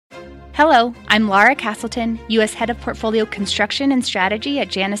Hello, I'm Laura Castleton, U.S. Head of Portfolio Construction and Strategy at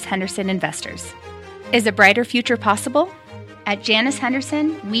Janus Henderson Investors. Is a brighter future possible? At Janus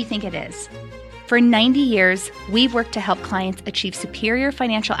Henderson, we think it is. For 90 years, we've worked to help clients achieve superior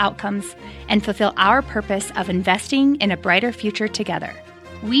financial outcomes and fulfill our purpose of investing in a brighter future together.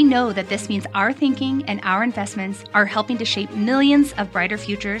 We know that this means our thinking and our investments are helping to shape millions of brighter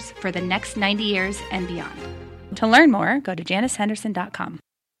futures for the next 90 years and beyond. To learn more, go to janushenderson.com.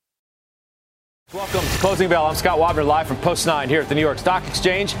 Welcome to Closing Bell. I'm Scott Wabner, live from Post 9 here at the New York Stock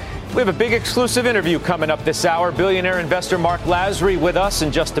Exchange. We have a big exclusive interview coming up this hour. Billionaire investor Marc Lasry with us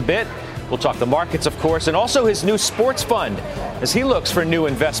in just a bit. We'll talk the markets, of course, and also his new sports fund as he looks for new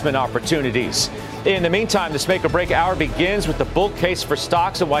investment opportunities. In the meantime, this make or break hour begins with the bull case for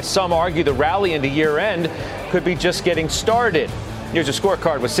stocks and why some argue the rally into year end could be just getting started. Here's a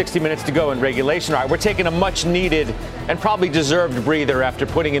scorecard with 60 minutes to go in regulation. All right, we're taking a much needed and probably deserved breather after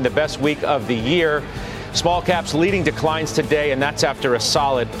putting in the best week of the year. Small caps leading declines today, and that's after a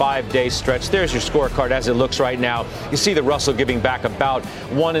solid 5-day stretch. There's your scorecard as it looks right now. You see the Russell giving back about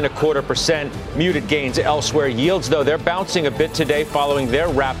 1.25%. Muted gains elsewhere. Yields, though, they're bouncing a bit today following their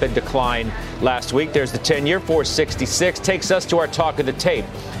rapid decline last week. There's the 10-year, 466. Takes us to our talk of the tape.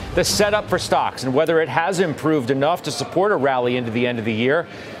 The setup for stocks and whether it has improved enough to support a rally into the end of the year.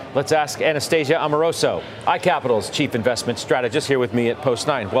 Let's ask Anastasia Amoroso, iCapital's chief investment strategist, here with me at Post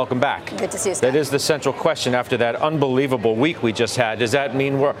 9. Welcome back. Good to see you, Scott. That is the central question after that unbelievable week we just had. Does that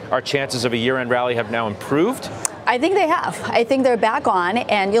mean our chances of a year-end rally have now improved? I think they have. I think they're back on.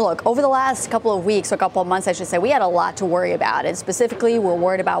 And you look, over the last couple of weeks or couple of months, I should say, we had a lot to worry about. And specifically, we're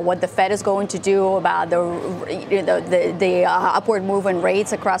worried about what the Fed is going to do about the upward move in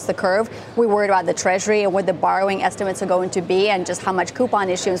rates across the curve. We're worried about the Treasury and what the borrowing estimates are going to be and just how much coupon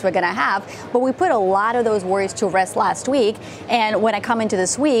issuance we're going to have. But we put a lot of those worries to rest last week. And when I come into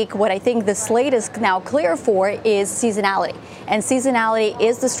this week, what I think the slate is now clear for is seasonality. And seasonality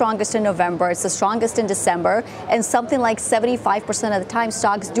is the strongest in November. It's the strongest in December. And something like 75% of the time,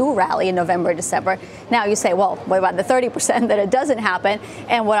 stocks do rally in November, December. Now you say, well, what about the 30% that it doesn't happen?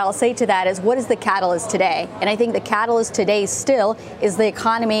 And what I'll say to that is, what is the catalyst today? And I think the catalyst today still is the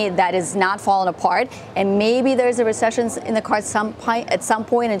economy that is not falling apart. And maybe there's a recession in the cards at some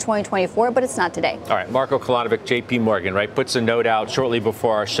point in 2024, but it's not today. All right. Marko Kolanovic, J.P. Morgan, right, puts a note out shortly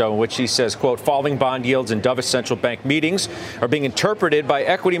before our show in which he says, quote, falling bond yields and dovish central bank meetings are being interpreted by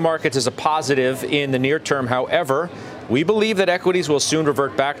equity markets as a positive in the near term. However, we believe that equities will soon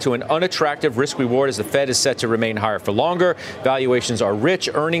revert back to an unattractive risk reward as the Fed is set to remain higher for longer. Valuations are rich.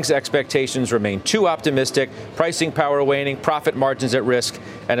 Earnings expectations remain too optimistic. Pricing power waning. Profit margins at risk.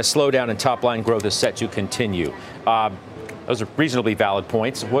 And a slowdown in top line growth is set to continue. Those are reasonably valid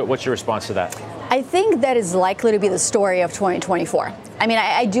points. What's your response to that? I think that is likely to be the story of 2024. I mean,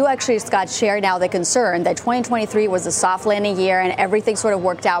 I do actually, Scott, share now the concern that 2023 was a soft landing year and everything sort of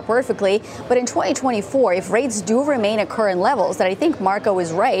worked out perfectly. But in 2024, if rates do remain at current levels, that I think Marco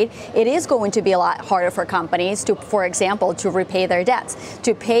is right, it is going to be a lot harder for companies to, for example, to repay their debts,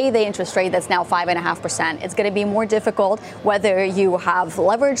 to pay the interest rate that's now 5.5%. It's going to be more difficult whether you have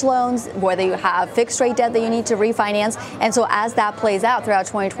leverage loans, whether you have fixed rate debt that you need to refinance. And so as that plays out throughout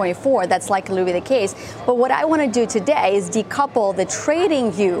 2024, that's likely to be the case. But what I want to do today is decouple the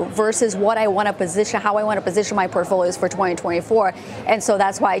trading view versus what I want to position, how I want to position my portfolios for 2024. And so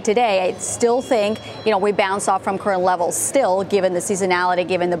that's why today I still think, we bounce off from current levels still, given the seasonality,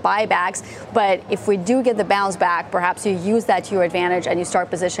 given the buybacks. But if we do get the bounce back, perhaps you use that to your advantage and you start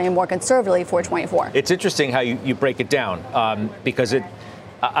positioning more conservatively for 24. It's interesting how you break it down because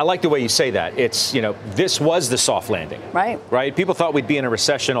I like the way you say that. It's, this was the soft landing. Right? People thought we'd be in a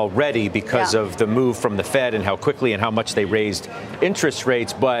recession already because of the move from the Fed and how quickly and how much they raised interest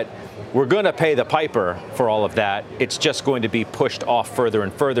rates. But we're going to pay the piper for all of that. It's just going to be pushed off further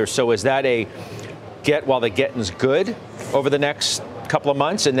and further. So is that a get while the getting's good over the next couple of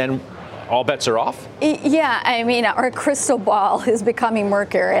months and then all bets are off? Yeah, I mean, our crystal ball is becoming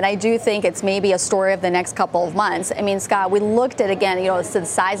murkier, and I do think it's maybe a story of the next couple of months. I mean, Scott, we looked at, again, it's the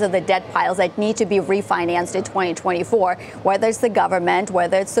size of the debt piles that need to be refinanced in 2024, whether it's the government,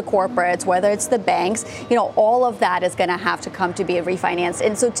 whether it's the corporates, whether it's the banks, all of that is going to have to come to be refinanced.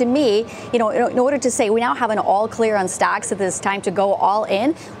 And so to me, in order to say we now have an all clear on stocks, that it's time to go all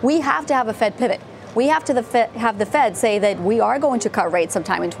in, we have to have a Fed pivot. we have to have the Fed say that we are going to cut rates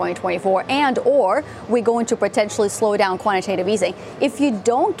sometime in 2024 and or we're going to potentially slow down quantitative easing. If you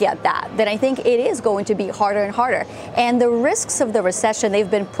don't get that, then I think it is going to be harder and harder. And the risks of the recession,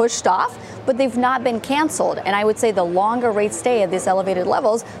 they've been pushed off, but they've not been canceled. And I would say the longer rates stay at these elevated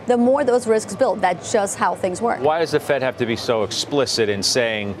levels, the more those risks build. That's just how things work. Why does the Fed have to be so explicit in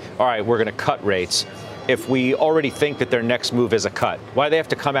saying, all right, we're going to cut rates, if we already think that their next move is a cut? Why do they have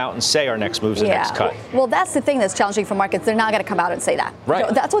to come out and say our next move is the next cut? Well, that's the thing that's challenging for markets. They're not going to come out and say that. Right.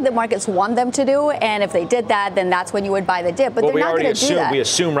 That's what the markets want them to do. And if they did that, then that's when you would buy the dip. But they're not going to do that. We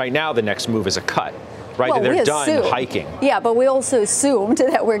assume right now the next move is a cut. Right, well, they're done hiking. Yeah, but we also assumed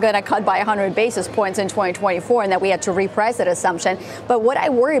that we're going to cut by 100 basis points in 2024 and that we had to reprice that assumption. But what I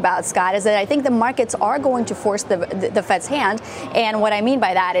worry about, Scott, is that I think the markets are going to force the Fed's hand. And what I mean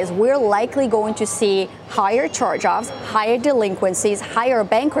by that is we're likely going to see higher charge-offs, higher delinquencies, higher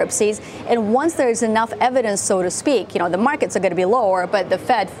bankruptcies. And once there's enough evidence, so to speak, the markets are going to be lower, but the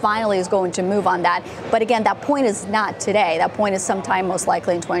Fed finally is going to move on that. But again, that point is not today. That point is sometime most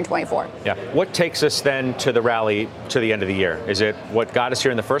likely in 2024. Yeah. What takes us then to the rally to the end of the year? Is it what got us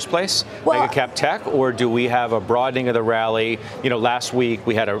here in the first place, mega cap tech, or do we have a broadening of the rally? Last week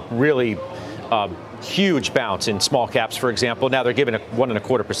we had a really huge bounce in small caps, for example. Now they're giving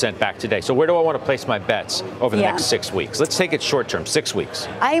 1.25% back today. So where do I want to place my bets over the next 6 weeks? Let's take it short term, 6 weeks.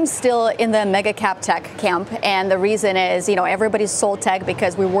 I am still in the mega cap tech camp. And the reason is, everybody's sold tech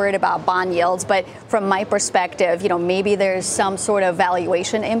because we're worried about bond yields. But from my perspective, maybe there's some sort of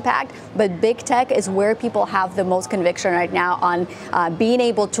valuation impact. But big tech is where people have the most conviction right now on being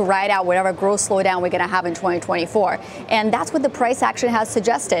able to ride out whatever growth slowdown we're going to have in 2024. And that's what the price action has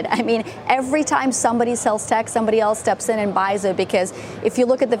suggested. I mean, every time somebody sells tech, somebody else steps in and buys it, because if you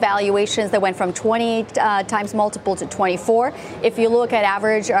look at the valuations that went from 28 times multiple to 24, if you look at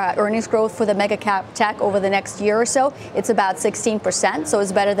average earnings growth for the mega cap tech over the next year or so, it's about 16%, so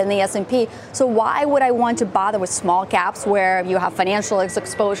it's better than the S&P. So why would I want to bother with small caps where you have financial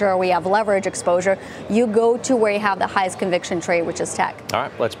exposure or we have leverage exposure? You go to where you have the highest conviction trade, which is tech. All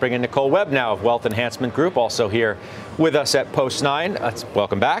right, let's bring in Nicole Webb now of Wealth Enhancement Group, also here with us at Post 9.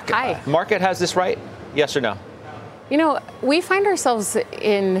 Welcome back. Hi. Market has this right? Yes or no? We find ourselves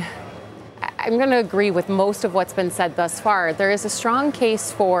in, I'm going to agree with most of what's been said thus far. There is a strong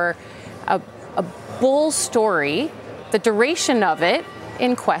case for a bull story, the duration of it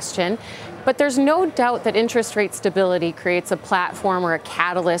in question, but there's no doubt that interest rate stability creates a platform or a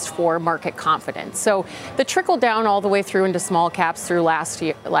catalyst for market confidence. So the trickle down all the way through into small caps through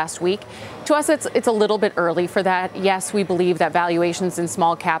last week, to us, it's a little bit early for that. Yes, we believe that valuations in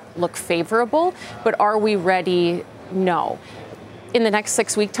small cap look favorable, but are we ready? No. In the next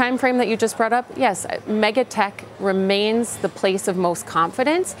 6-week time frame that you just brought up, yes, mega tech remains the place of most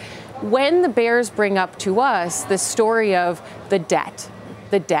confidence. When the bears bring up to us the story of the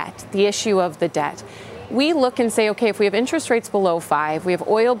issue of the debt, we look and say, okay, if we have interest rates below 5, we have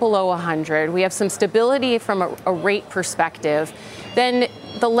oil below 100, we have some stability from a rate perspective, then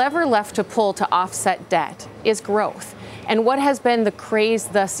the lever left to pull to offset debt is growth. And what has been the craze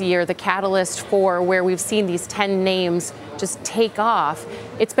this year, the catalyst for where we've seen these 10 names just take off,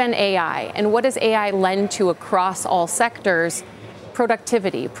 it's been AI. And what does AI lend to across all sectors?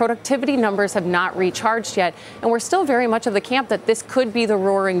 Productivity. Productivity numbers have not recharged yet, and we're still very much of the camp that this could be the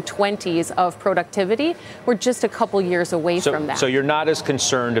roaring 20s of productivity. We're just a couple years away from that. So you're not as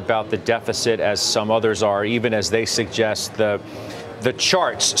concerned about the deficit as some others are, even as they suggest the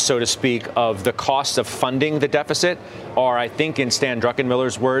charts, so to speak, of the cost of funding the deficit are, I think, in Stan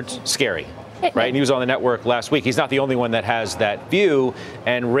Druckenmiller's words, scary. Right? And he was on the network last week. He's not the only one that has that view,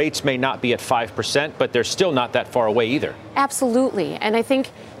 and rates may not be at 5%, but they're still not that far away either. Absolutely. And I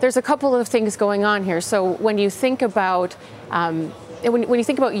think there's a couple of things going on here. So when you think about when you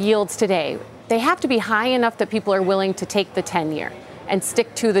think about yields today, they have to be high enough that people are willing to take the 10-year and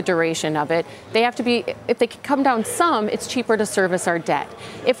stick to the duration of it. They have to be, if they can come down some, it's cheaper to service our debt.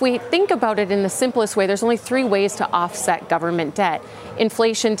 If we think about it in the simplest way, there's only 3 ways to offset government debt: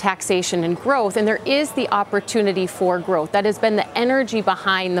 inflation, taxation, and growth. And there is the opportunity for growth. That has been the energy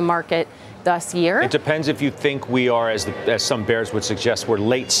behind the market this year. It depends if you think we are, as some bears would suggest, we're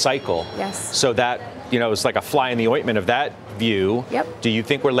late cycle. Yes. So that, it's like a fly in the ointment of that view. Yep. Do you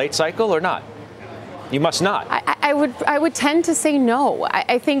think we're late cycle or not? You must not. I would tend to say no.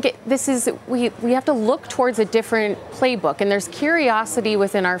 I think we have to look towards a different playbook, and there's curiosity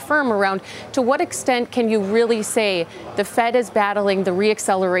within our firm around to what extent can you really say the Fed is battling the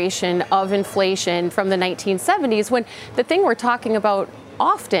reacceleration of inflation from the 1970s, when the thing we're talking about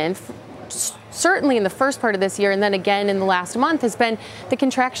often certainly in the first part of this year and then again in the last month, has been the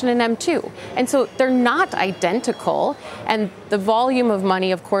contraction in M2. And so they're not identical. And the volume of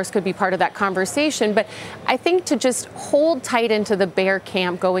money, of course, could be part of that conversation. But I think to just hold tight into the bear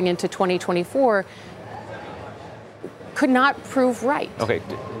camp going into 2024 could not prove right. Okay.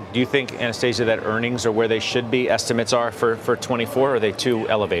 Do you think, Anastasia, that earnings are where they should be, estimates are for 24, or are they too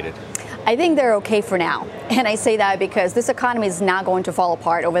elevated? I think they're okay for now. And I say that because this economy is not going to fall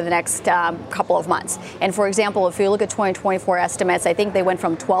apart over the next couple of months. And for example, if you look at 2024 estimates, I think they went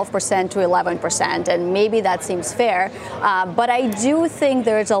from 12% to 11%. And maybe that seems fair. But I do think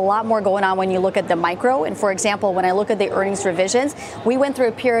there's a lot more going on when you look at the micro. And for example, when I look at the earnings revisions, we went through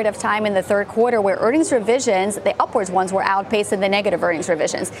a period of time in the third quarter where earnings revisions, the upwards ones, were outpacing the negative earnings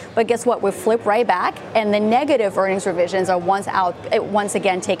revisions. But guess what? We flipped right back. And the negative earnings revisions are once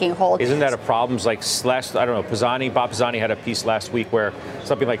again taking hold. Isn't that a problem? Like I don't know, Bob Pisani had a piece last week where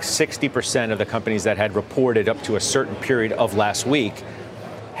something like 60% of the companies that had reported up to a certain period of last week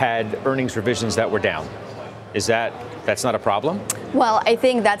had earnings revisions that were down. That's not a problem? Well, I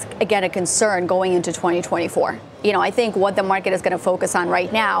think that's, again, a concern going into 2024. I think what the market is going to focus on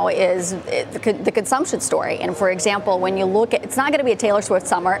right now is the consumption story. And for example, when you look at, it's not going to be a Taylor Swift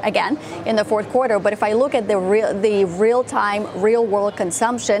summer again in the fourth quarter, but if I look at the real-time, real-world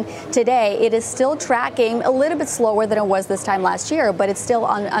consumption today, it is still tracking a little bit slower than it was this time last year, but it's still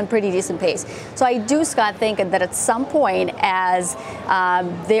on pretty decent pace. So I do, Scott, think that at some point, as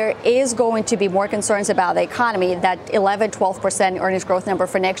there is going to be more concerns about the economy, that 11-12% earnings growth number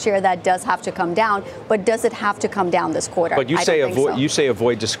for next year, that does have to come down. But does it have to come down this quarter? But you say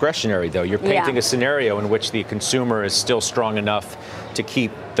avoid discretionary, though. You're painting a scenario in which the consumer is still strong enough to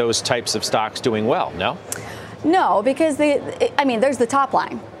keep those types of stocks doing well, no? No, because there's the top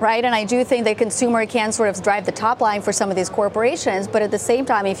line, right? And I do think the consumer can sort of drive the top line for some of these corporations. But at the same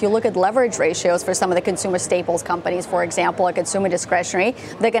time, if you look at leverage ratios for some of the consumer staples companies, for example, a consumer discretionary,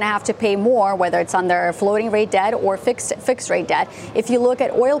 they're going to have to pay more, whether it's on their floating rate debt or fixed rate debt. If you look at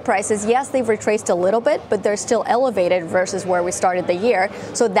oil prices, yes, they've retraced a little bit, but they're still elevated versus where we started the year.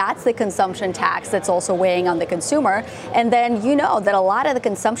 So that's the consumption tax that's also weighing on the consumer. And then that a lot of the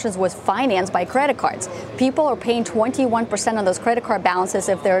consumption was financed by credit cards. People are paying 21% on those credit card balances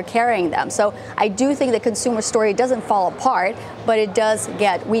if they're carrying them. So I do think the consumer story doesn't fall apart, but it does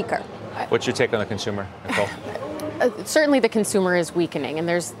get weaker. What's your take on the consumer, Nicole? Certainly the consumer is weakening,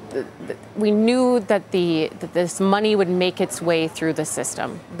 and we knew that this money would make its way through the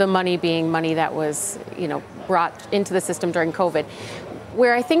system. The money being money that was, brought into the system during COVID.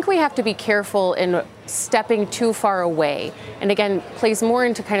 Where I think we have to be careful in stepping too far away, and again, plays more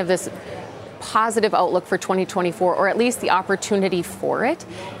into kind of this positive outlook for 2024, or at least the opportunity for it,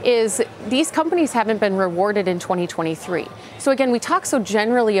 is these companies haven't been rewarded in 2023. So again, we talk so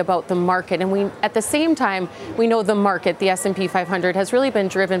generally about the market, and at the same time, we know the market, the S&P 500, has really been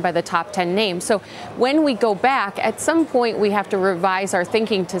driven by the top 10 names. So when we go back, at some point, we have to revise our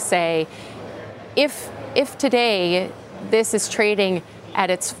thinking to say, if today this is trading at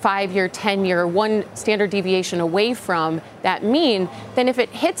its 5-year, 10-year, one standard deviation away from that mean, then if it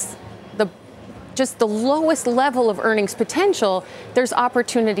hits just the lowest level of earnings potential, there's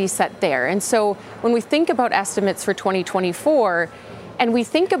opportunity set there. And so when we think about estimates for 2024, and we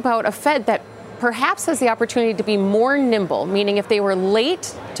think about a Fed that perhaps has the opportunity to be more nimble, meaning if they were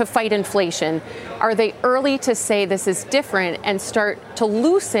late to fight inflation, are they early to say this is different and start to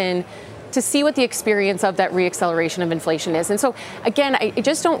loosen to see what the experience of that reacceleration of inflation is? And so, again, I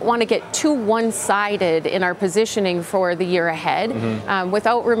just don't want to get too one-sided in our positioning for the year ahead,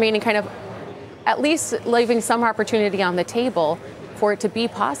 without remaining kind of at least leaving some opportunity on the table for it to be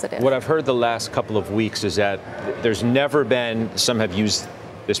positive. What I've heard the last couple of weeks is that there's never been, some have used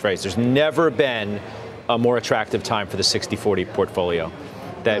this phrase, there's never been a more attractive time for the 60-40 portfolio.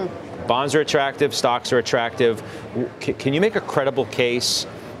 That bonds are attractive, stocks are attractive. Can you make a credible case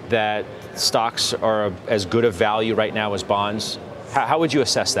that stocks are as good a value right now as bonds? How would you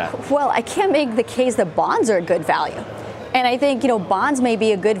assess that? Well, I can't make the case that bonds are a good value. And I think, bonds may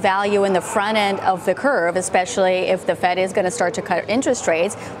be a good value in the front end of the curve, especially if the Fed is going to start to cut interest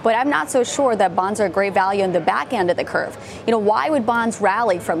rates. But I'm not so sure that bonds are a great value in the back end of the curve. Why would bonds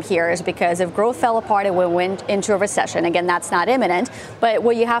rally from here is because if growth fell apart and we went into a recession, again, that's not imminent. But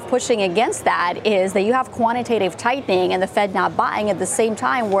what you have pushing against that is that you have quantitative tightening and the Fed not buying at the same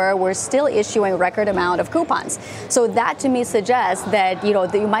time where we're still issuing a record amount of coupons. So that to me suggests that,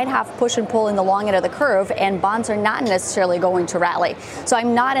 that you might have push and pull in the long end of the curve, and bonds are not necessarily necessarily going to rally. So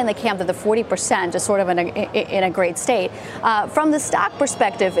I'm not in the camp that the 40% is sort of in a great state. From the stock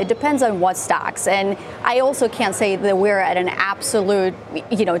perspective, it depends on what stocks. And I also can't say that we're at an absolute,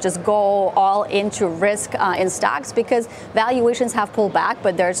 just go all into risk in stocks, because valuations have pulled back,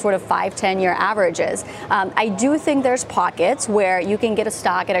 but they're sort of 5-10-year averages. I do think there's pockets where you can get a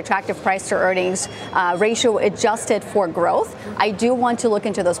stock at attractive price to earnings ratio adjusted for growth. I do want to look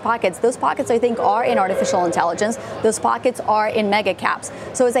into those pockets. Those pockets, I think, are in artificial intelligence. Those pockets are in mega caps.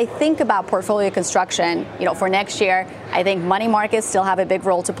 So as I think about portfolio construction, for next year, I think money markets still have a big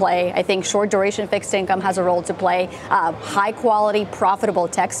role to play. I think short duration fixed income has a role to play. High quality, profitable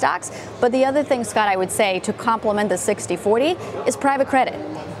tech stocks. But the other thing, Scott, I would say to complement the 60-40 is private credit.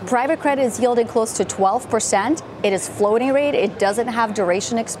 Private credit is yielding close to 12%. It is floating rate. It doesn't have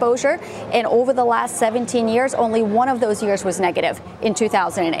duration exposure. And over the last 17 years, only one of those years was negative in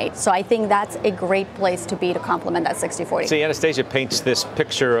 2008. So I think that's a great place to be to complement that 60-40. See, Anastasia paints this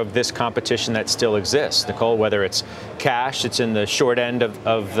picture of this competition that still exists. Nicole, whether it's cash, it's in the short end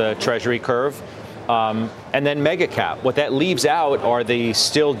of the Treasury curve, and then mega cap. What that leaves out are the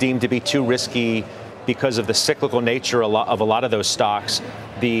still deemed to be too risky because of the cyclical nature of a lot of those stocks,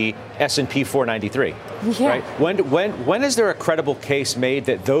 the S&P 493. Yeah. Right? When is there a credible case made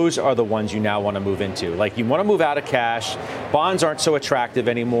that those are the ones you now want to move into? Like, you want to move out of cash, bonds aren't so attractive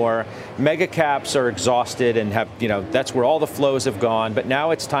anymore, mega caps are exhausted and have, that's where all the flows have gone, but now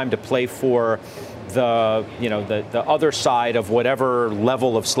it's time to play for the other side of whatever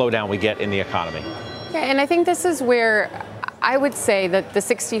level of slowdown we get in the economy. Yeah, and I think this is where I would say that the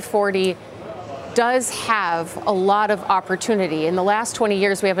 60-40 does have a lot of opportunity. In the last 20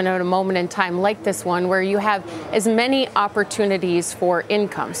 years, we haven't known a moment in time like this one where you have as many opportunities for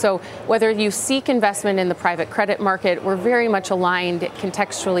income. So whether you seek investment in the private credit market, we're very much aligned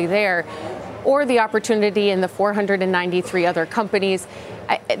contextually there, or the opportunity in the 493 other companies.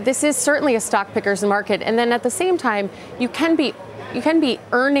 This is certainly a stock picker's market. And then at the same time, you can be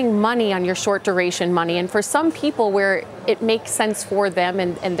earning money on your short duration money. And for some people where it makes sense for them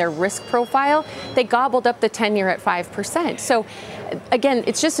and their risk profile, they gobbled up the 10-year at 5%. So again,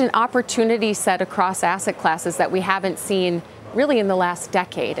 it's just an opportunity set across asset classes that we haven't seen really in the last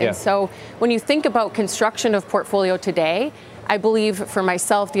decade. Yeah. And so when you think about construction of portfolio today, I believe for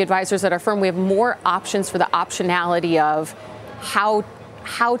myself, the advisors at our firm, we have more options for the optionality of how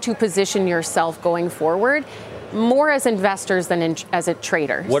to position yourself going forward, more as investors than as a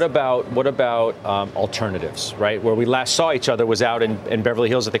trader. What about alternatives, right? Where we last saw each other was out in Beverly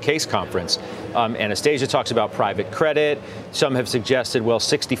Hills at the CASE conference. Anastasia talks about private credit. Some have suggested,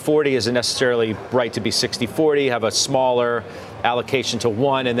 60-40 isn't necessarily right to be 60-40, have a smaller allocation to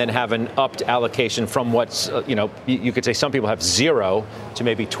one and then have an upped allocation from what's, you could say some people have 0 to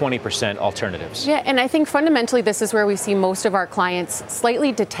maybe 20% alternatives. Yeah, and I think fundamentally this is where we see most of our clients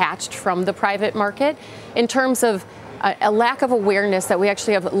slightly detached from the private market in terms of a lack of awareness that we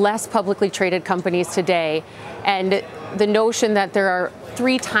actually have less publicly traded companies today, and the notion that there are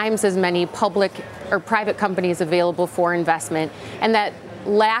 3 times as many public or private companies available for investment, and that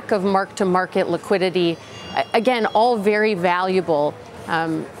lack of mark-to-market liquidity, again, all very valuable,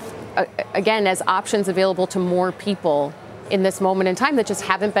 again, as options available to more people in this moment in time that just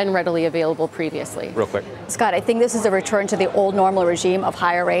haven't been readily available previously. Real quick. Scott, I think this is a return to the old normal regime of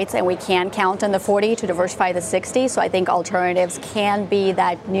higher rates, and we can count on the 40 to diversify the 60. So I think alternatives can be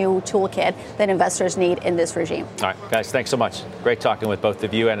that new toolkit that investors need in this regime. All right, guys, thanks so much. Great talking with both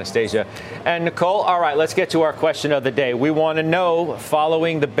of you, Anastasia and Nicole. All right, let's get to our question of the day. We want to know,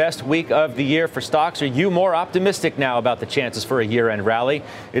 following the best week of the year for stocks, are you more optimistic now about the chances for a year-end rally?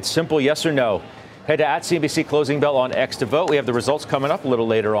 It's simple, yes or no. Head to @CNBC Closing Bell on X to vote. We have the results coming up a little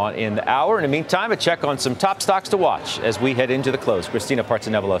later on in the hour. In the meantime, a check on some top stocks to watch as we head into the close. Christina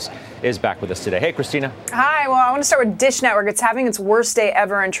Partsenevelos is back with us today. Hey, Christina. Hi. Well, I want to start with Dish Network. It's having its worst day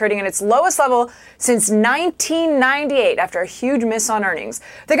ever and trading at its lowest level since 1998 after a huge miss on earnings.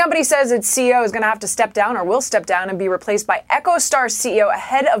 The company says its CEO is going to have to step down or will step down and be replaced by EchoStar CEO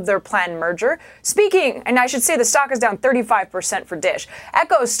ahead of their planned merger. Speaking, and I should say the stock is down 35% for Dish.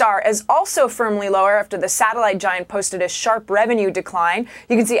 EchoStar is also firmly lower after the satellite giant posted a sharp revenue decline.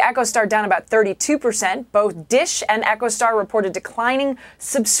 You can see EchoStar down about 32%. Both Dish and EchoStar reported declining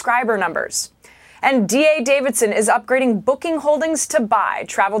subscriber numbers. And D.A. Davidson is upgrading Booking holdings to buy.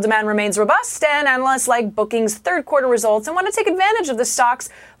 Travel demand remains robust, and analysts like Booking's third quarter results and want to take advantage of the stock's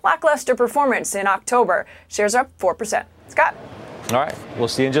lackluster performance in October. Shares are up 4%. Scott? All right, we'll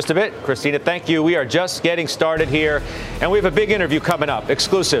see you in just a bit. Christina, thank you. We are just getting started here, and we have a big interview coming up.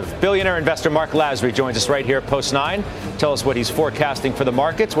 Exclusive. Billionaire investor Marc Lasry joins us right here at Post 9. Tell us what he's forecasting for the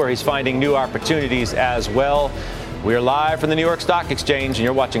markets, where he's finding new opportunities as well. We are live from the New York Stock Exchange, and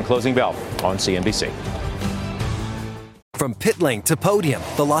you're watching Closing Bell on CNBC. From pit lane to podium,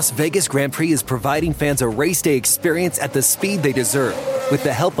 the Las Vegas Grand Prix is providing fans a race day experience at the speed they deserve. With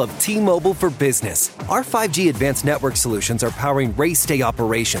the help of T-Mobile for Business, our 5G advanced network solutions are powering race day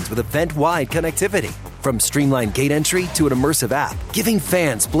operations with event-wide connectivity. From streamlined gate entry to an immersive app, giving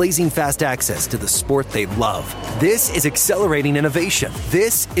fans blazing fast access to the sport they love. This is accelerating innovation.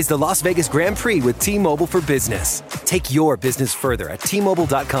 This is the Las Vegas Grand Prix with T-Mobile for Business. Take your business further at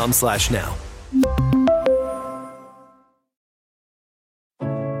T-Mobile.com/now.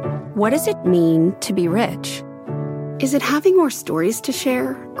 What does it mean to be rich? Is it having more stories to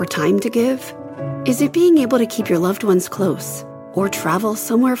share or time to give? Is it being able to keep your loved ones close or travel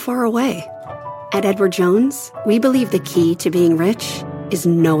somewhere far away? At Edward Jones, we believe the key to being rich is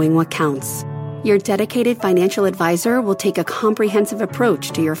knowing what counts. Your dedicated financial advisor will take a comprehensive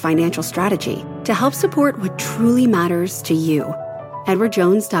approach to your financial strategy to help support what truly matters to you.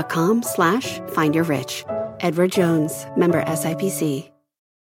 EdwardJones.com/findyourrich. Edward Jones, member SIPC.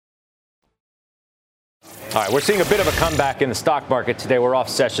 All right, we're seeing a bit of a comeback in the stock market today. We're off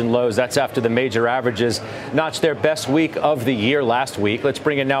session lows. That's after the major averages notched their best week of the year last week. Let's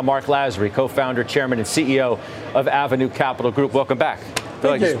bring in now Marc Lasry, co-founder, chairman, and CEO of Avenue Capital Group. Welcome back. I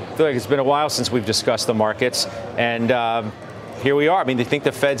feel like it's been a while since we've discussed the markets, and here we are. I mean, do you think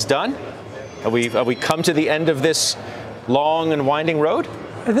the Fed's done? Have we come to the end of this long and winding road?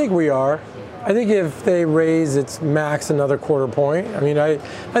 I think we are. I think if they raise its max another quarter point, I mean, I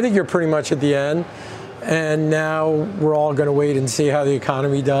think you're pretty much at the end. And now we're all going to wait and see how the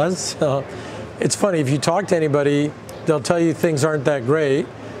economy does. It's funny, if you talk to anybody, they'll tell you things aren't that great.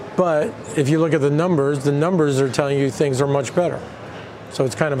 But if you look at the numbers are telling you things are much better. So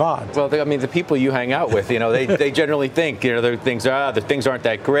it's kind of odd. Well, I mean, the people you hang out with, they generally think, the things aren't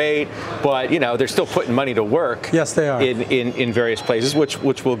that great, but, they're still putting money to work. Yes, they are. In various places,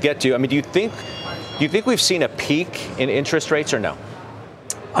 which we'll get to. I mean, do you think we've seen a peak in interest rates or no?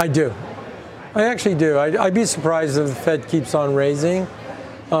 I do. I actually do. I'd be surprised if the Fed keeps on raising.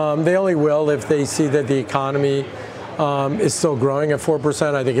 They only will if they see that the economy is still growing at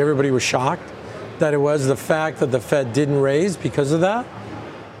 4%. I think everybody was shocked that it was. The fact that the Fed didn't raise because of that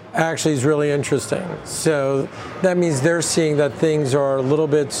actually is really interesting. So that means they're seeing that things are a little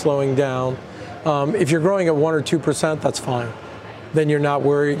bit slowing down. If you're growing at 1 or 2%, that's fine. Then you're not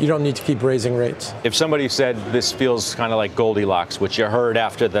worried. You don't need to keep raising rates. If somebody said this feels kind of like Goldilocks, which you heard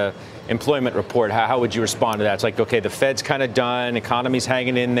after the employment report, how would you respond to that? It's like, okay, the Fed's kind of done, economy's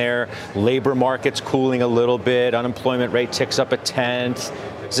hanging in there, labor market's cooling a little bit, unemployment rate ticks up 1/10.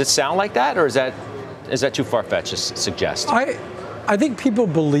 Does it sound like that, or is that too far-fetched to suggest? I think people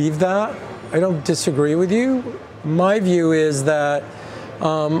believe that. I don't disagree with you. My view is that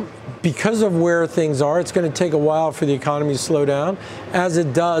because of where things are, it's going to take a while for the economy to slow down. As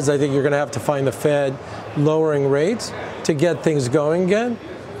it does, I think you're going to have to find the Fed lowering rates to get things going again.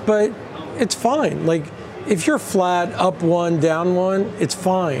 But it's fine. Like, if you're flat, up 1, down 1, it's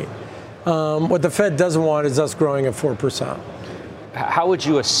fine. What the Fed doesn't want is us growing at 4%. How would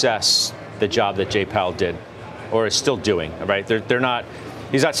you assess the job that Jay Powell did, or is still doing, right?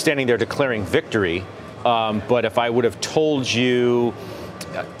 He's not standing there declaring victory, but if I would have told you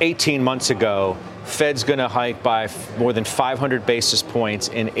 18 months ago, Fed's going to hike by more than 500 basis points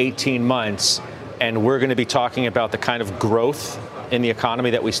in 18 months, and we're going to be talking about the kind of growth in the economy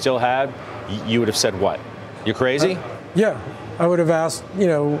that we still have, you would have said what? You crazy? Yeah, I would have asked,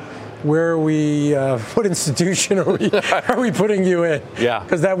 where are we, what institution are we putting you in? Yeah.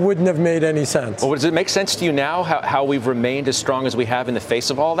 Because that wouldn't have made any sense. Well, does it make sense to you now how we've remained as strong as we have in the face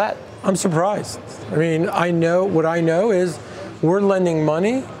of all that? I'm surprised. I mean, what I know is we're lending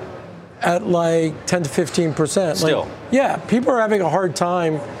money at like 10 to 15%. Still. Yeah, people are having a hard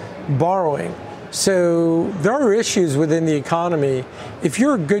time borrowing. So there are issues within the economy. If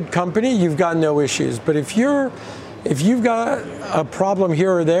you're a good company, you've got no issues. But if you've got a problem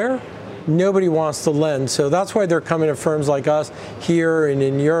here or there, nobody wants to lend. So that's why they're coming to firms like us here and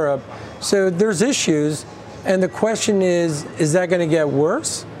in Europe. So there's issues. And the question is that going to get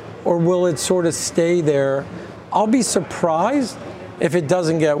worse? Or will it sort of stay there? I'll be surprised if it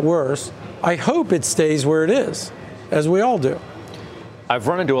doesn't get worse. I hope it stays where it is, as we all do. I've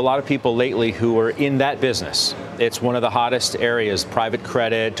run into a lot of people lately who are in that business. It's one of the hottest areas, private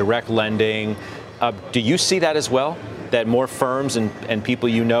credit, direct lending. Do you see that as well? That more firms and people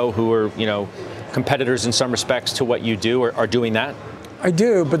who are, competitors in some respects to what you do are doing that? I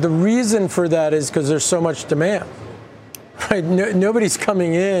do, but the reason for that is because there's so much demand. Right? Nobody's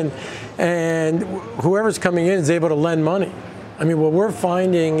coming in, and whoever's coming in is able to lend money. I mean, what we're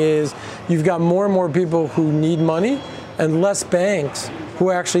finding is you've got more and more people who need money and less banks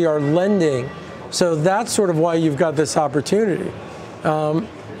who actually are lending. So that's sort of why you've got this opportunity.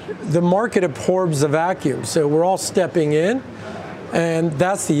 The market absorbs the vacuum, so we're all stepping in, and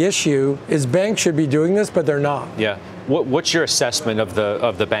that's the issue, is banks should be doing this, but they're not. Yeah. What's your assessment of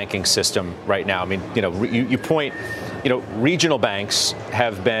the banking system right now? I mean, you point, regional banks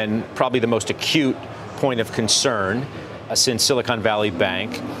have been probably the most acute point of concern since Silicon Valley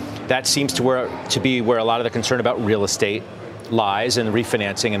Bank. That seems to be where a lot of the concern about real estate lies and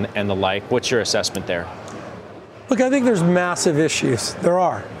refinancing and the like. What's your assessment there? Look, I think there's massive issues. There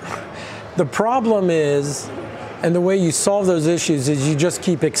are. The problem is, and the way you solve those issues is you just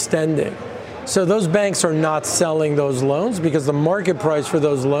keep extending. So those banks are not selling those loans because the market price for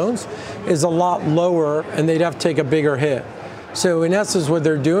those loans is a lot lower and they'd have to take a bigger hit. So in essence, what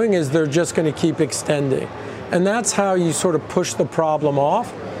they're doing is they're just going to keep extending. And that's how you sort of push the problem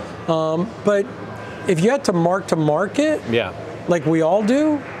off. But if you had to market, like we all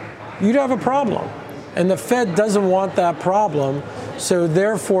do, you'd have a problem. And the Fed doesn't want that problem, so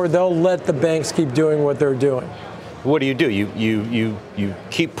therefore they'll let the banks keep doing what they're doing. What do? You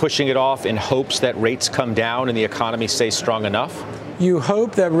keep pushing it off in hopes that rates come down and the economy stays strong enough? You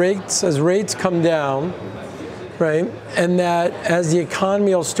hope that as rates come down, right, and that as the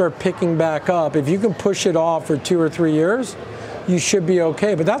economy will start picking back up, if you can push it off for 2 or 3 years, you should be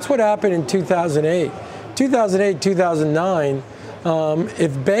okay. But that's what happened in 2008. 2008, 2009,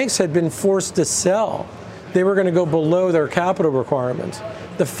 if banks had been forced to sell, they were going to go below their capital requirements.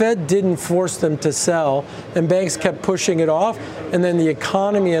 The Fed didn't force them to sell, and banks kept pushing it off, and then the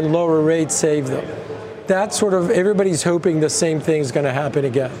economy and lower rates saved them. That's sort of, everybody's hoping the same thing's going to happen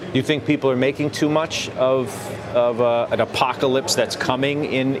again. Do you think people are making too much of an apocalypse that's coming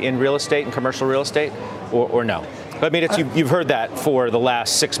in real estate and commercial real estate, or no? I mean, you've heard that for the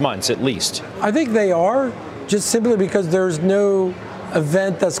last 6 months at least. I think they are, just simply because there's no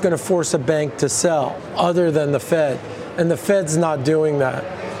event that's going to force a bank to sell other than the Fed. And the Fed's not doing that.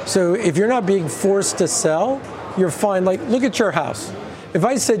 So if you're not being forced to sell, you're fine. Like, look at your house. If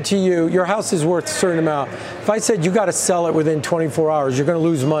I said to you, your house is worth a certain amount, if I said you got to sell it within 24 hours, you're going to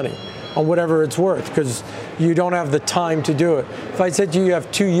lose money on whatever it's worth because you don't have the time to do it. If I said to you, you have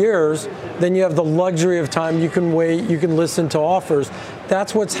 2 years, then you have the luxury of time. You can wait, you can listen to offers.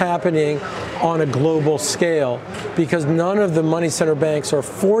 That's what's happening on a global scale because none of the money center banks are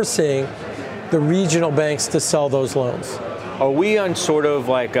forcing the regional banks to sell those loans. Are we on sort of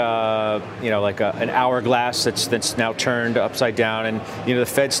like an hourglass that's now turned upside down, and the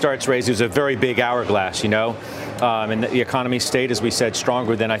Fed starts raising? It was a very big hourglass, and the economy stayed, as we said,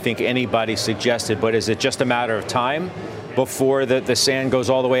 stronger than I think anybody suggested. But is it just a matter of time before the sand goes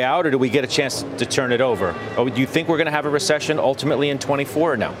all the way out, or do we get a chance to turn it over? Or do you think we're going to have a recession ultimately in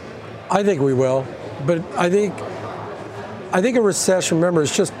 24 or no? I think we will, but I think a recession, remember,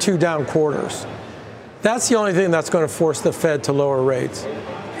 is just 2 down quarters. That's the only thing that's going to force the Fed to lower rates.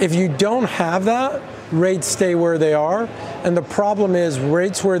 If you don't have that, rates stay where they are. And the problem is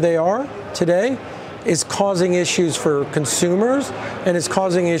rates where they are today is causing issues for consumers and it's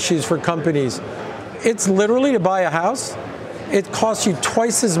causing issues for companies. It's literally to buy a house. It costs you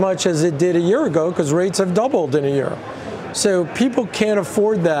twice as much as it did a year ago because rates have doubled in a year. So people can't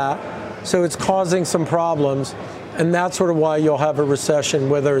afford that. So it's causing some problems. And that's sort of why you'll have a recession,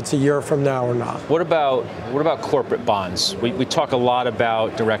 whether it's a year from now or not. What about corporate bonds? We talk a lot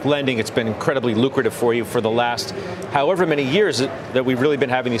about direct lending. It's been incredibly lucrative for you for the last however many years that we've really been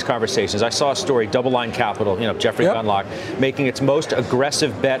having these conversations. I saw a story, Double Line Capital, Jeffrey Gunlock, making its most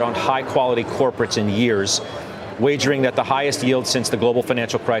aggressive bet on high quality corporates in years, wagering that the highest yield since the global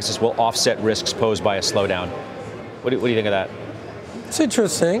financial crisis will offset risks posed by a slowdown. What do you think of that? It's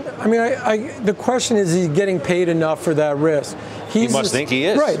interesting. I mean, the question is he getting paid enough for that risk? He must think he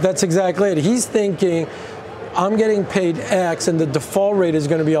is. Right, that's exactly it. He's thinking, I'm getting paid X and the default rate is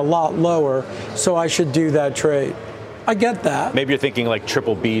going to be a lot lower, so I should do that trade. I get that. Maybe you're thinking like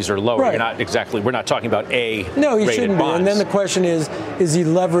triple Bs or lower. Right. We're not talking about A. No, he shouldn't bonds. be. And then the question is he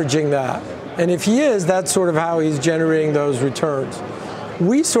leveraging that? And if he is, that's sort of how he's generating those returns.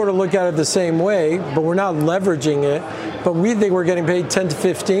 We sort of look at it the same way, but we're not leveraging it. But we think we're getting paid 10 to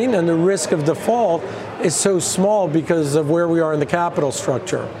 15, and the risk of default is so small because of where we are in the capital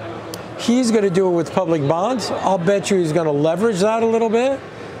structure. He's going to do it with public bonds. I'll bet you he's going to leverage that a little bit.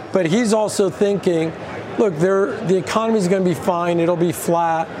 But he's also thinking, look, the economy's going to be fine. It'll be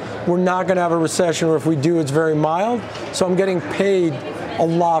flat. We're not going to have a recession, or if we do, it's very mild. So I'm getting paid a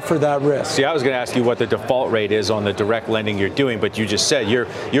lot for that risk. See, I was going to ask you what the default rate is on the direct lending you're doing, but you just said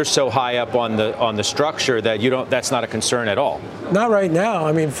you're so high up on the structure that that's not a concern at all. Not right now.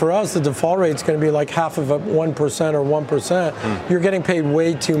 I mean, for us, the default rate is going to be like half of 1% or 1%. You're getting paid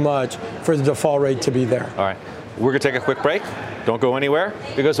way too much for the default rate to be there. All right. We're going to take a quick break. Don't go anywhere,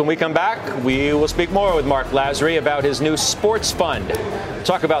 because when we come back, we will speak more with Marc Lasry about his new sports fund.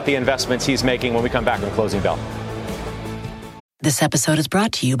 Talk about the investments he's making when we come back on Closing Bell. This episode is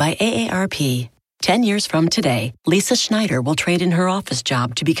brought to you by AARP. 10 years from today, Lisa Schneider will trade in her office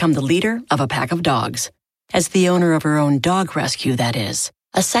job to become the leader of a pack of dogs. As the owner of her own dog rescue, that is.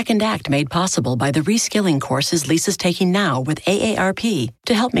 A second act made possible by the reskilling courses Lisa's taking now with AARP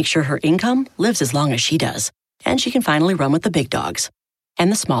to help make sure her income lives as long as she does. And she can finally run with the big dogs.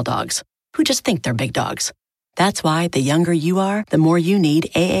 And the small dogs, who just think they're big dogs. That's why the younger you are, the more you need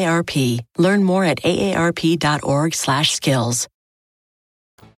AARP. Learn more at aarp.org/skills.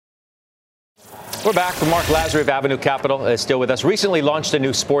 We're back. Marc Lasry of Avenue Capital is still with us. Recently launched a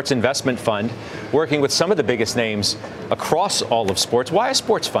new sports investment fund, working with some of the biggest names across all of sports. Why a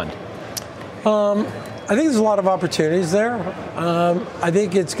sports fund? I think there's a lot of opportunities there. I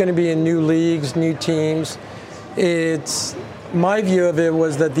think it's going to be in new leagues, new teams. My view of it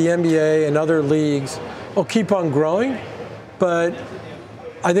was that the NBA and other leagues will keep on growing, but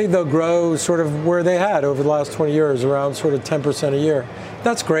I think they'll grow sort of where they had over the last 20 years, around sort of 10% a year.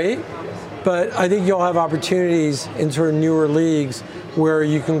 That's great, but I think you'll have opportunities in sort of newer leagues where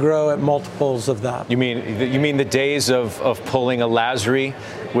you can grow at multiples of that. You mean the days of pulling a Lasry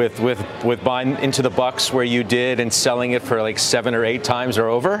with buying into the Bucks where you did and selling it for like 7 or 8 times are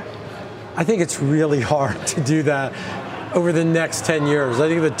over? I think it's really hard to do that over the next 10 years. I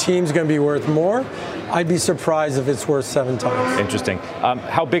think the team's going to be worth more. I'd be surprised if it's worth 7 times. Interesting.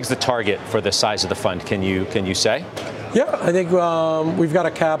 How big's the target for the size of the fund? Can you say? Yeah, I think we've got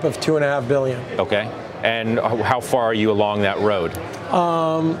a cap of $2.5 billion. Okay. And how far are you along that road?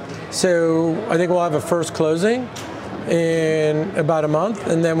 So I think we'll have a first closing in about a month,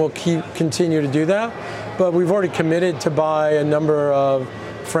 and then we'll continue to do that. But we've already committed to buy a number of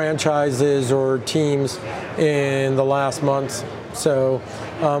franchises or teams in the last months. So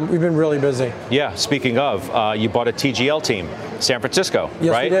we've been really busy. Yeah, speaking of, you bought a TGL team, San Francisco,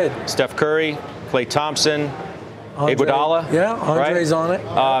 yes, right? Yes, we did. Steph Curry, Klay Thompson, Iguodala. Yeah, Andre's on it.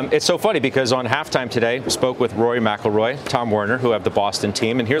 It's so funny because on halftime today, we spoke with Rory McIlroy, Tom Werner, who have the Boston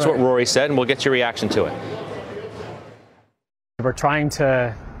team, and here's what Rory said, and we'll get your reaction to it. We're trying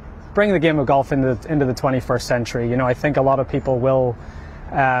to bring the game of golf into the 21st century. You know, I think a lot of people will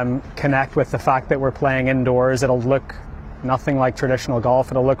connect with the fact that we're playing indoors. It'll look nothing like traditional golf.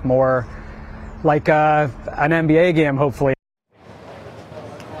 It'll look more like an NBA game, hopefully.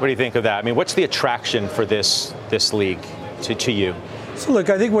 What do you think of that? I mean, what's the attraction for this league to you? So look,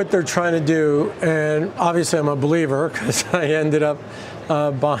 I think what they're trying to do, and obviously I'm a believer because I ended up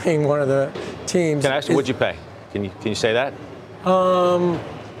buying one of the teams. Can I ask you, what'd you pay? Can you say that?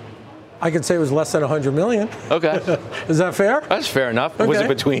 I could say it was less than $100 million. Okay. Is that fair? That's fair enough. Okay. Was it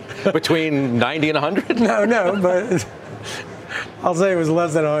between 90 and 100? No, but I'll say it was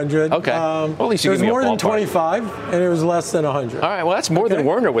less than 100. Okay. Well, at least you it was give me more a than ballpark. 25, and it was less than 100. All right. Well, that's more than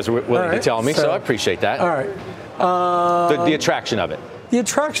Werner was willing to tell me, so I appreciate that. All right. The attraction of it. The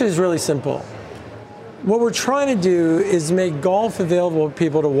attraction is really simple. What we're trying to do is make golf available to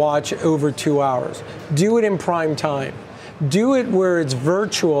people to watch over 2 hours. Do it in prime time. Do it where it's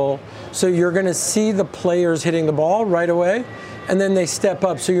virtual, so you're going to see the players hitting the ball right away, and then they step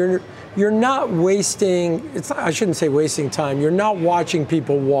up. So you're not wasting. I shouldn't say wasting time. You're not watching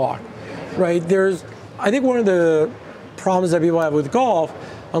people walk, right? I think one of the problems that people have with golf,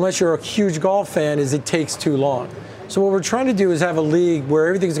 unless you're a huge golf fan, is it takes too long. So what we're trying to do is have a league where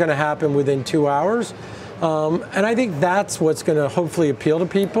everything's going to happen within 2 hours, and I think that's what's going to hopefully appeal to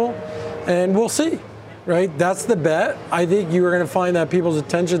people, and we'll see. Right, that's the bet. I think you are going to find that people's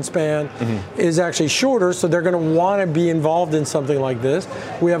attention span is actually shorter, so they're going to want to be involved in something like this.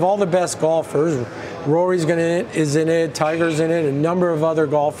 We have all the best golfers. Rory's is in it, Tiger's in it, a number of other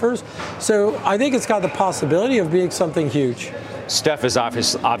golfers. So I think it's got the possibility of being something huge. Steph is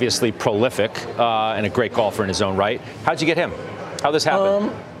obviously prolific and a great golfer in his own right. How'd you get him? How'd this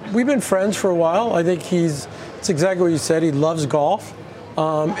happen? We've been friends for a while. I think it's exactly what you said. He loves golf.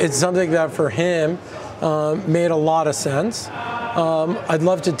 It's something that for him made a lot of sense. I'd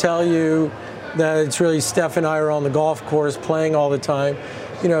love to tell you that it's really Steph and I are on the golf course playing all the time.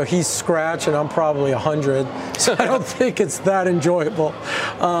 he's scratch and I'm probably 100. So I don't think it's that enjoyable.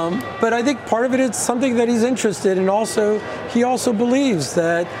 But I think part of it is something that he's interested in. He also believes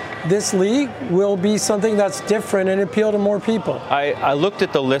that this league will be something that's different and appeal to more people. I looked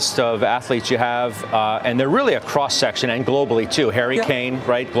at the list of athletes you have, and they're really a cross-section, and globally too. Harry Kane,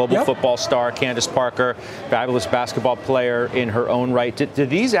 right? Global football star. Candace Parker, fabulous basketball player in her own right. Do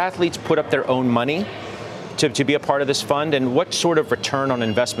these athletes put up their own money to be a part of this fund? And what sort of return on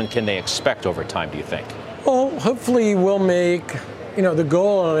investment can they expect over time, do you think? Well, hopefully we'll make, the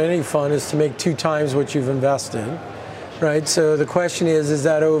goal on any fund is to make 2 times what you've invested. Right, so the question is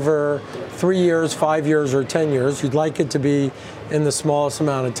that over 3 years, 5 years, or 10 years? You'd like it to be in the smallest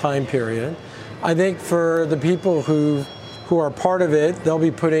amount of time period. I think for the people who are part of it, they'll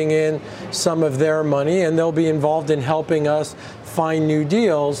be putting in some of their money, and they'll be involved in helping us find new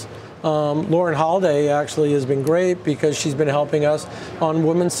deals. Lauren Holiday actually has been great because she's been helping us on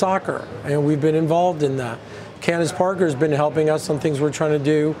women's soccer, and we've been involved in that. Candace Parker has been helping us on things we're trying to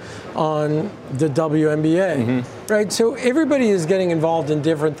do on the WNBA, right? So everybody is getting involved in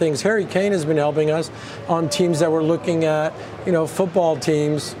different things. Harry Kane has been helping us on teams that we're looking at, football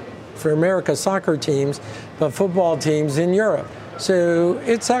teams for America, soccer teams, but football teams in Europe. So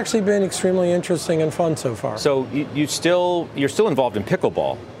it's actually been extremely interesting and fun so far. So you're still involved in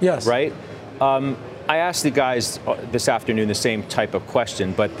pickleball, yes, right? I asked the guys this afternoon the same type of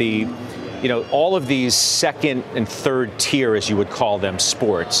question, but all of these second and third tier, as you would call them,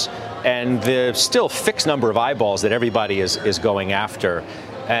 sports, and the still fixed number of eyeballs that everybody is going after,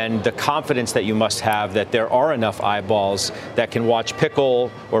 and the confidence that you must have that there are enough eyeballs that can watch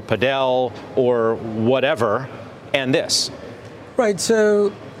pickle or padel or whatever, and this. Right,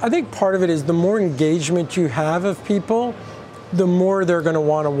 so I think part of it is the more engagement you have of people, the more they're going to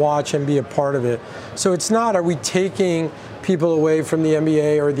want to watch and be a part of it. So it's not, are we taking people away from the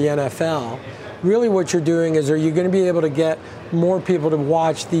NBA or the NFL? Really what you're doing is, are you going to be able to get more people to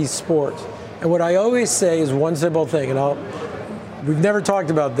watch these sports? And what I always say is one simple thing, and we've never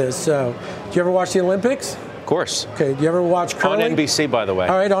talked about this, so do you ever watch the Olympics? Of course. Okay, do you ever watch curling? On NBC, by the way.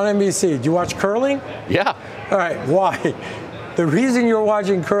 All right, on NBC. Do you watch curling? Yeah. All right, why? The reason you're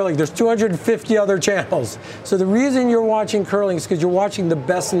watching curling, there's 250 other channels. So the reason you're watching curling is because you're watching the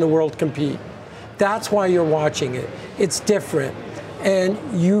best in the world compete. That's why you're watching it. It's different. And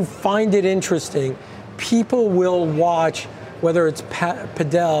you find it interesting. People will watch, whether it's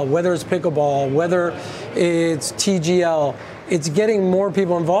padel, whether it's pickleball, whether it's TGL. It's getting more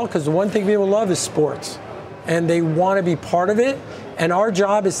people involved because the one thing people love is sports. And they want to be part of it. And our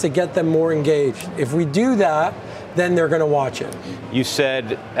job is to get them more engaged. If we do that, then they're going to watch it. You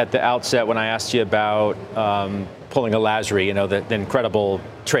said at the outset when I asked you about pulling a Lasry, the incredible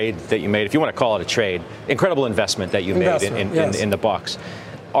trade that you made, if you want to call it a trade, incredible investment that you made in the Bucks.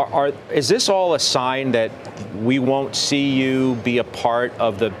 Is this all a sign that we won't see you be a part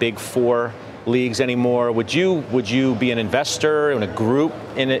of the Big Four leagues anymore? Would you be an investor in a group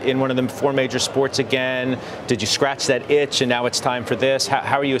in one of the 4 major sports again? Did you scratch that itch and now it's time for this?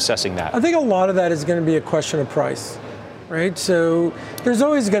 How are you assessing that? I think a lot of that is going to be a question of price, right? So there's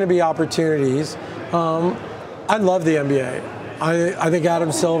always going to be opportunities. I love the NBA. I think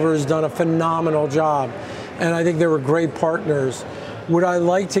Adam Silver has done a phenomenal job, and I think they were great partners. Would I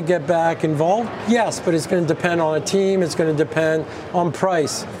like to get back involved? Yes, but it's going to depend on a team. It's going to depend on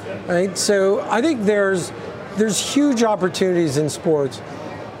price, right? So I think there's huge opportunities in sports.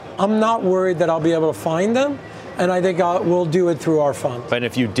 I'm not worried that I'll be able to find them, and I think we'll do it through our fund. But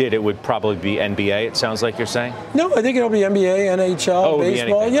if you did, it would probably be NBA, it sounds like you're saying? No, I think it'll be NBA, NHL,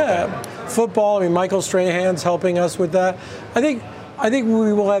 baseball, okay. Football. I mean, Michael Strahan's helping us with that. I think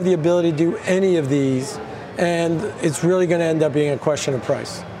we will have the ability to do any of these, and it's really going to end up being a question of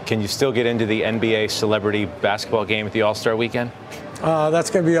price. Can you still get into the NBA celebrity basketball game at the All-Star weekend? That's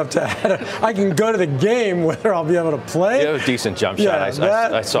going to be up to Adam. I can go to the game, whether I'll be able to play. You have a decent jump shot. I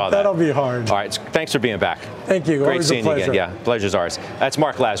saw that. That'll be hard. All right. Thanks for being back. Thank you. Great Always seeing a you again. Yeah, pleasure's ours. That's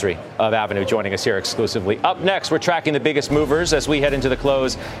Marc Lasry of Avenue joining us here exclusively. Up next, we're tracking the biggest movers as we head into the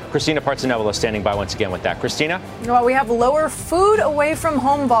close. Christina Partsinevelos standing by once again with that. Christina? Well, we have lower food away from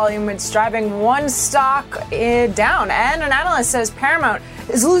home volume. It's driving one stock down. And an analyst says Paramount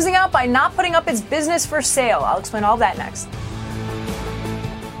is losing out by not putting up its business for sale. I'll explain all that next.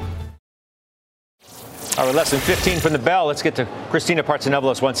 All right, less than 15 from the bell. Let's get to Christina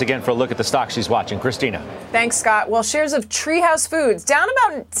Partsinevelos once again for a look at the stock she's watching. Christina. Thanks, Scott. Well, shares of Treehouse Foods down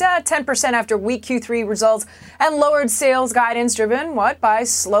about 10% after weak Q3 results and lowered sales guidance driven, by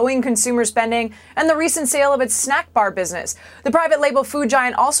slowing consumer spending and the recent sale of its snack bar business. The private label food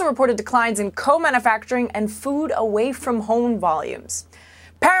giant also reported declines in co-manufacturing and food away from home volumes.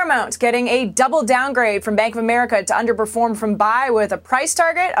 Paramount getting a double downgrade from Bank of America to underperform from buy with a price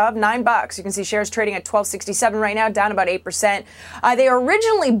target of $9. You can see shares trading at $12.67 right now, down about 8%. They were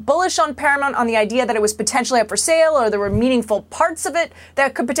originally bullish on Paramount on the idea that it was potentially up for sale, or there were meaningful parts of it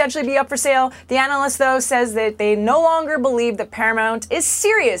that could potentially be up for sale. The analyst, though, says that they no longer believe that Paramount is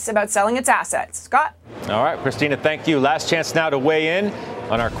serious about selling its assets. Scott? All right, Christina, thank you. Last chance now to weigh in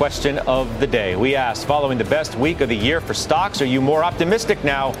on our question of the day. We asked, following the best week of the year for stocks, are you more optimistic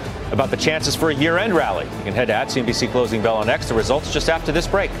now about the chances for a year-end rally? You can head to @CNBC Closing Bell on X. The results just after this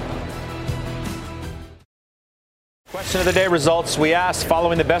break. Question of the day results. We asked,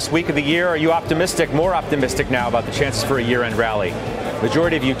 following the best week of the year, are you optimistic, more optimistic now about the chances for a year-end rally?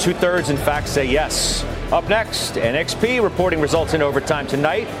 Majority of you, 2/3, in fact, say yes. Up next, NXP reporting results in overtime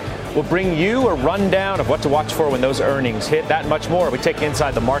tonight. We'll bring you a rundown of what to watch for when those earnings hit. That and much more. We take you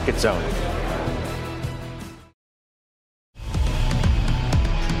inside the market zone.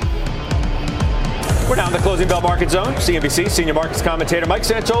 We're now in the Closing Bell Market Zone. CNBC senior markets commentator Mike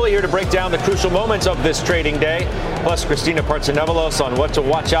Santoli here to break down the crucial moments of this trading day. Plus, Christina Partsinevelos on what to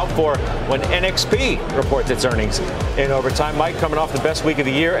watch out for when NXP reports its earnings in overtime. Mike, coming off the best week of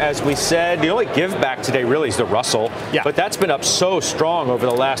the year, as we said, the only give back today really is the Russell. Yeah. But that's been up so strong over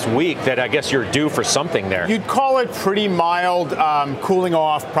the last week that I guess you're due for something there. You'd call it pretty mild, cooling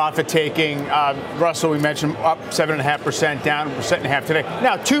off, profit taking. Russell, we mentioned, up 7.5%, down 1.5% today.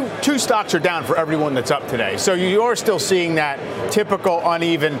 Now, two stocks are down for everyone that's up today. So you are still seeing that typical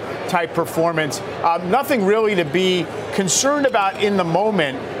uneven type performance. Nothing really to be concerned about in the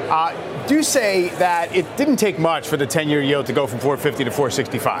moment. Do say that it didn't take much for the 10-year yield to go from 450 to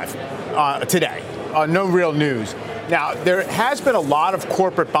 465 today. No real news. Now, there has been a lot of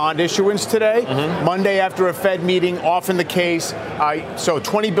corporate bond issuance today. Monday after a Fed meeting, often the case. So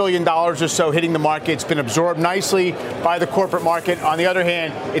 $20 billion or so hitting the market. It's been absorbed nicely by the corporate market. On the other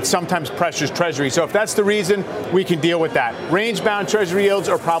hand, it sometimes pressures Treasury. So if that's the reason, we can deal with that. Range-bound Treasury yields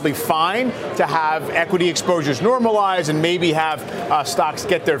are probably fine to have equity exposures normalize and maybe have stocks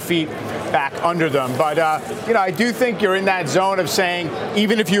get their feet back under them. But, I do think you're in that zone of saying,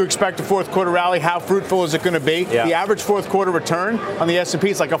 even if you expect a fourth quarter rally, how fruitful is it going to be? Yeah. The average fourth quarter return on the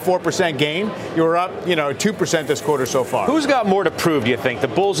S&P is like a 4% gain. You were up, 2% this quarter so far. Who's got more to prove, do you think, the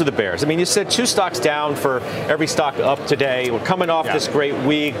Bulls or the Bears? I mean, you said two stocks down for every stock up today. We're coming off this great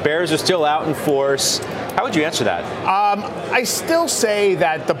week. Bears are still out in force. How would you answer that? I still say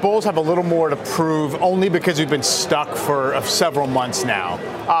that the Bulls have a little more to prove, only because we've been stuck for several months now.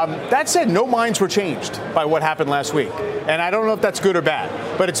 That said, no minds were changed by what happened last week. And I don't know if that's good or bad,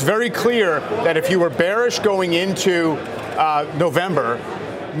 but it's very clear that if you were bearish going into November,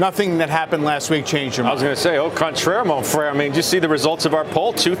 nothing that happened last week changed your mind. I was going to say, au contraire, mon frère. I mean, did you see the results of our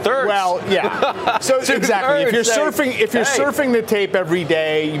poll? 2/3. Well, yeah. So exactly. If you're surfing the tape every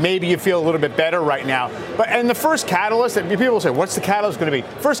day, maybe you feel a little bit better right now. And the first catalyst, that people say, what's the catalyst going to be?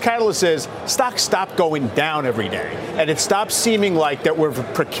 First catalyst is stocks stop going down every day, and it stops seeming like that we're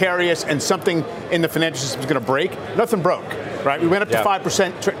precarious and something in the financial system is going to break. Nothing broke, right? We went up to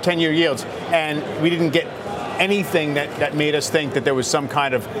 5% 10-year yields, and we didn't get anything that made us think that there was some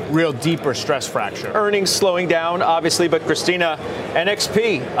kind of real deeper stress fracture. Earnings slowing down, obviously, but Christina,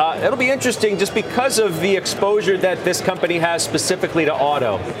 NXP, it'll be interesting just because of the exposure that this company has specifically to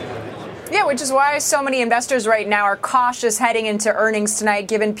auto. Yeah, which is why so many investors right now are cautious heading into earnings tonight,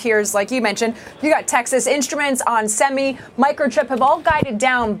 given peers, like you mentioned. You got Texas Instruments, On Semi, Microchip have all guided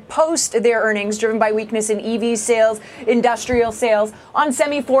down post their earnings, driven by weakness in EV sales, industrial sales. On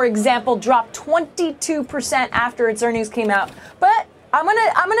Semi, for example, dropped 22% after its earnings came out. But I'm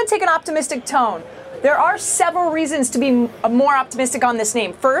gonna take an optimistic tone. There are several reasons to be more optimistic on this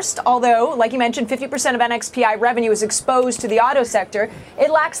name. First, although, like you mentioned, 50% of NXPI revenue is exposed to the auto sector, it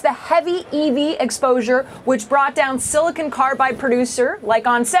lacks the heavy EV exposure, which brought down silicon carbide producer like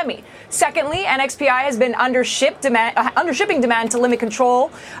On Semi. Secondly, NXPI has been undershipping demand to limit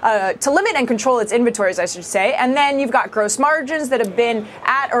and control its inventories, I should say. And then you've got gross margins that have been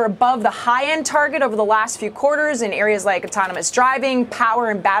at or above the high-end target over the last few quarters in areas like autonomous driving, power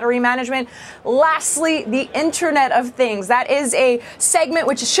and battery management. Lastly, the Internet of Things. That is a segment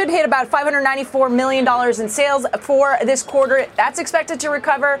which should hit about $594 million in sales for this quarter. That's expected to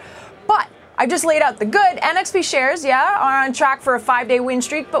recover. But I've just laid out the good. NXP shares, are on track for a 5-day win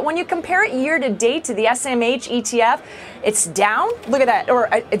streak. But when you compare it year to date to the SMH ETF, it's down. Look at that. Or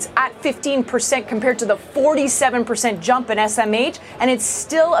it's at 15% compared to the 47% jump in SMH. And it's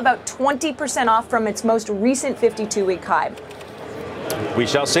still about 20% off from its most recent 52-week high. We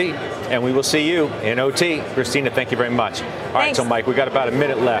shall see, and we will see you in OT. Christina, thank you very much. All right, so Mike, we got about a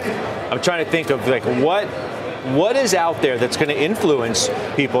minute left. I'm trying to think of what What is out there that's going to influence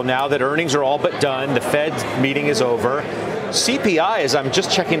people now that earnings are all but done, the Fed meeting is over? CPI, as I'm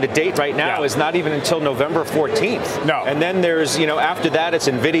just checking the date right now, is not even until November 14th. No. And then there's, after that, it's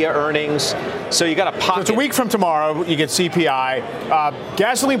NVIDIA earnings. So you got a pocket. So it's a week from tomorrow, you get CPI.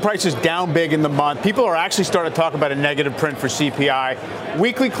 Gasoline prices down big in the month. People are actually starting to talk about a negative print for CPI.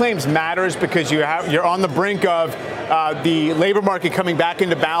 Weekly claims matters because you're on the brink of the labor market coming back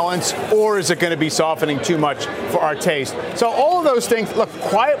into balance, or is it going to be softening too much for our taste? So all of those things, look,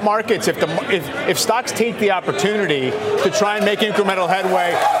 quiet markets, if stocks take the opportunity to try and make incremental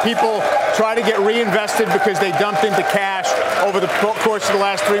headway, people try to get reinvested because they dumped into cash over the course of the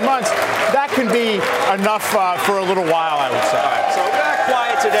last 3 months, that can be enough for a little while, I would say. All right, so we're not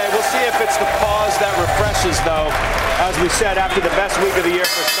quiet today. We'll see if it's the pause that refreshes, though. As we said, after the best week of the year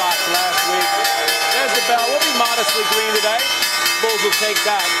for stocks last week. There's the bell. We'll be modestly green today. Bulls will take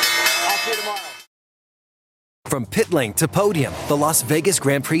that. I'll see you tomorrow. From pit lane to podium, the Las Vegas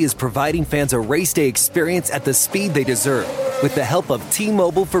Grand Prix is providing fans a race day experience at the speed they deserve. With the help of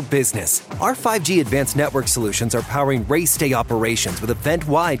T-Mobile for Business, our 5G advanced network solutions are powering race day operations with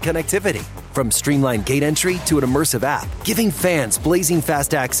event-wide connectivity. From streamlined gate entry to an immersive app, giving fans blazing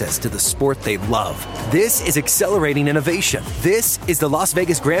fast access to the sport they love. This is accelerating innovation. This is the Las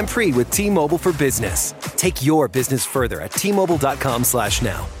Vegas Grand Prix with T-Mobile for Business. Take your business further at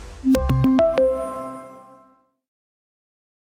T-Mobile.com/now.